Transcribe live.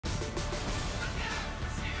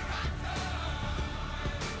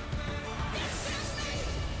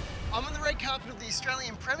carpet of the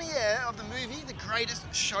Australian premiere of the movie The Greatest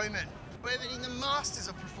Showman. We're meeting the masters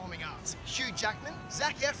of performing arts, Hugh Jackman,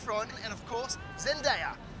 Zac Efron, and of course,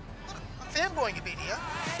 Zendaya. I'm fanboying a bit here.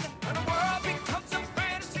 And the world becomes a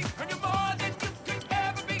fantasy, and you're more than you could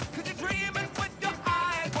ever be, 'cause you're dreaming with your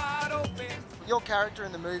eyes wide open. Your character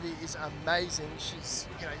in the movie is amazing. She's,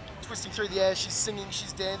 twisting through the air, she's singing,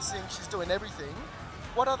 she's dancing, she's doing everything.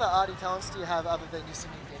 What other arty talents do you have other than your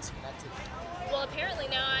singing, dancing, and acting? Well, apparently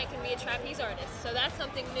now I can be a trapeze artist, so that's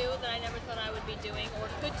something new that I never thought I would be doing or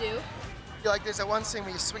could do. There's that one scene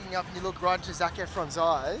where you're swinging up and you look right into Zac Efron's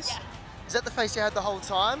eyes. Yeah. Is that the face you had the whole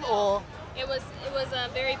time, or? It was a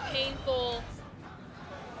very painful,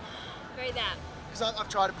 very that. Because I've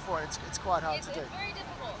tried it before and it's quite hard to do. It's very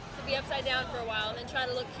difficult to be upside down for a while and then try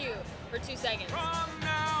to look cute for 2 seconds. From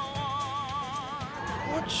now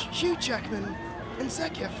on. Watch Hugh Jackman and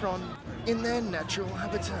Zac Efron in their natural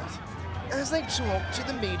habitat as they talk to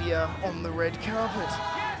the media on the red carpet.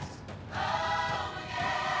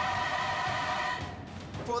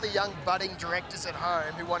 For the young budding directors at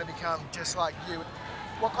home who want to become just like you,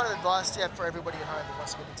 what kind of advice do you have for everybody at home that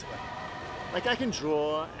wants to get into it? Like, I can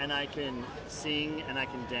draw and I can sing and I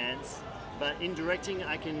can dance, but in directing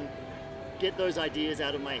I can get those ideas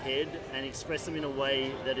out of my head and express them in a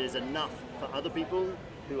way that is enough for other people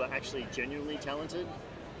who are actually genuinely talented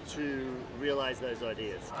to realize those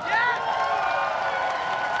ideas.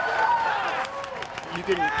 You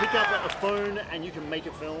can pick up a phone and you can make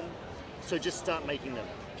a film, so just start making them.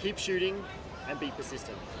 Keep shooting and be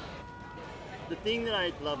persistent. The thing that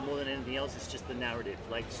I love more than anything else is just the narrative,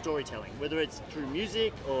 like storytelling, whether it's through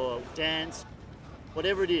music or dance,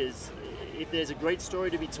 whatever it is. If there's a great story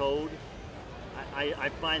to be told, I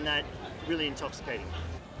find that really intoxicating.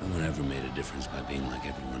 No one ever made a difference by being like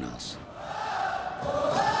everyone else.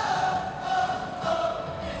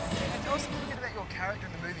 Tell us a little bit about your character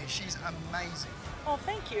in the movie. She's amazing. Oh,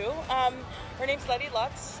 thank you. Her name's Letty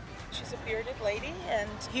Lutz. She's a bearded lady, and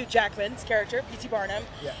Hugh Jackman's character, P.T. Barnum,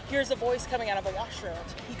 hears a voice coming out of a washroom.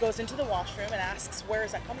 He goes into the washroom and asks, where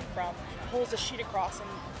is that coming from? Pulls a sheet across and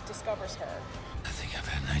discovers her. I think I've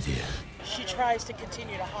had an idea. She tries to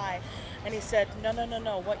continue to hide, and he said, no, no, no,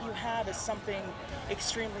 no, what you have is something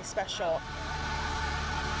extremely special.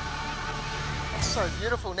 That's so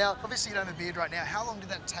beautiful. Now, obviously you don't have a beard right now. How long did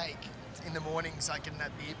that take in the mornings, like getting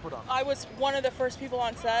that beard put on? I was one of the first people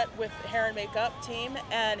on set with hair and makeup team,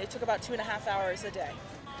 and it took about 2.5 hours a day.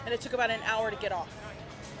 And it took about an hour to get off.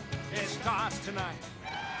 It starts tonight.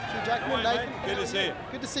 Hugh Jackman, Nathan. Good to see you.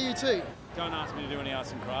 Good to see you too. Don't ask me to do any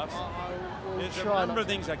arts and crafts. There's a try number of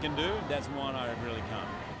things I can do. That's one I really can't.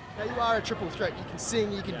 Now you are a triple threat. You can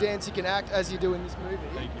sing, you can dance, you can act, as you do in this movie.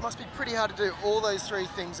 It must be pretty hard to do all those three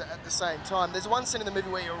things at the same time. There's one scene in the movie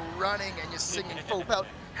where you're running and you're singing full pelt.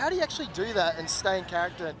 How do you actually do that and stay in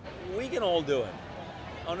character? We can all do it.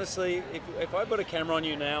 Honestly, if I put a camera on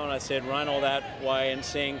you now and I said run all that way and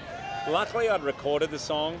sing, luckily I'd recorded the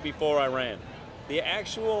song before I ran. The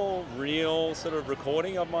actual, real sort of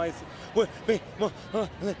recording of my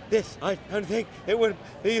this, I don't think it would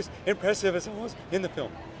be as impressive as it was in the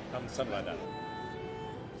film. Something like that.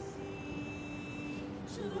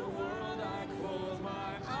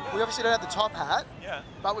 We obviously don't have the top hat, Yeah.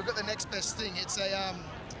 but we've got the next best thing. It's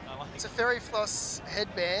a fairy floss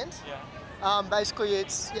headband. Yeah. Basically,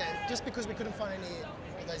 it's just because we couldn't find any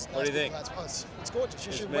of those. What do you think? It's gorgeous.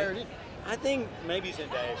 You should wear it in. I think maybe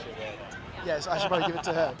Zendaya should wear that. Yes, I should probably give it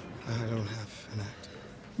to her. I don't have an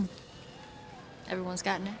act. Everyone's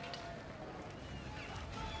got an act.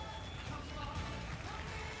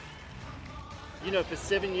 For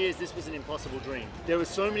 7 years, this was an impossible dream. There were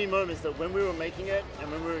so many moments that when we were making it and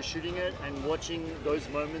when we were shooting it and watching those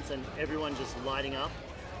moments and everyone just lighting up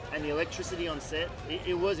and the electricity on set,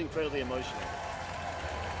 it was incredibly emotional.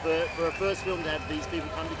 For a first film to have these people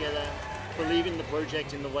come together, believe in the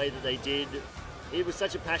project in the way that they did, it was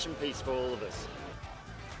such a passion piece for all of us.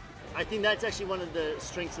 I think that's actually one of the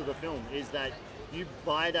strengths of the film, is that you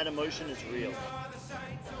buy that emotion as real.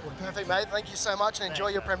 Well, perfect, mate. Thank you so much and enjoy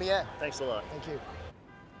your premiere. Thanks a lot. Thank you.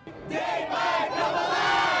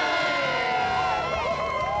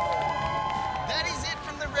 That is it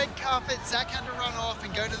from the red carpet. Zac had to run off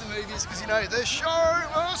and go to the movies because, the show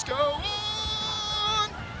must go on.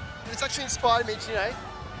 And it's actually inspired me to,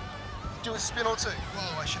 do a spin or two.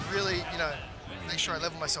 Whoa, I should really, make sure I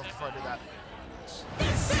level myself before I do that.